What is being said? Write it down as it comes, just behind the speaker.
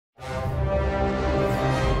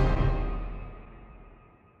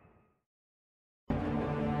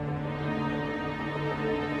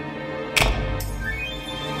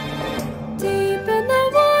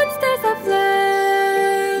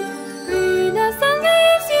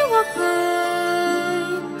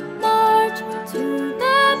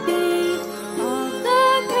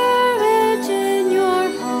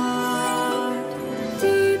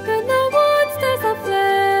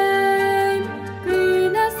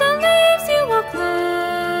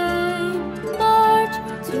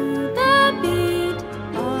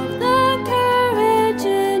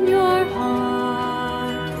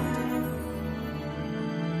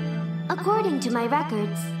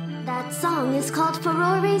records. That song is called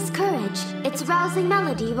Farore's Courage. Its rousing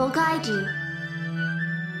melody will guide you.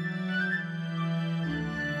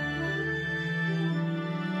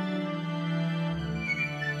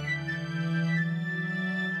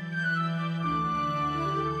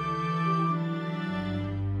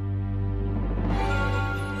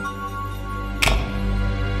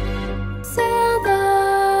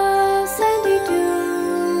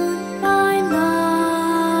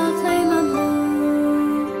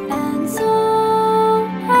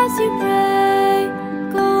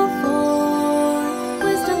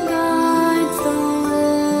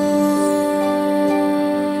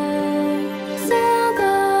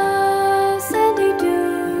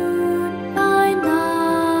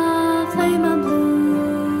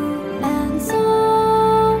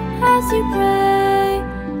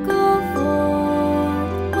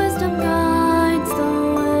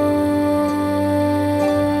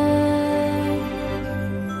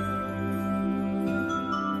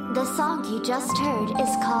 The song you just heard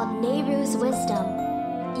is called Nayru's Wisdom.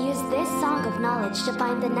 Use this song of knowledge to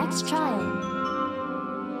find the next trial.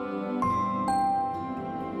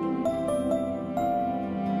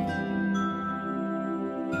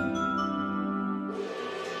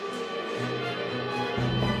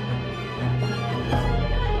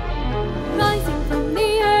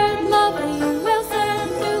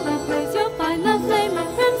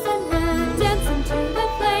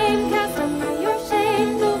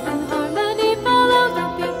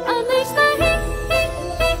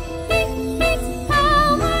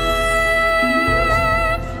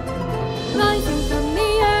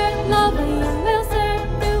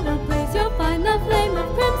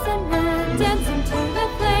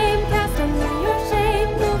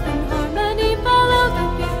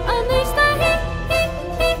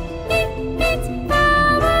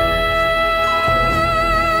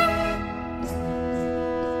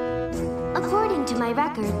 According to my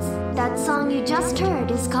records, that song you just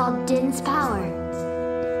heard is called Din's Power.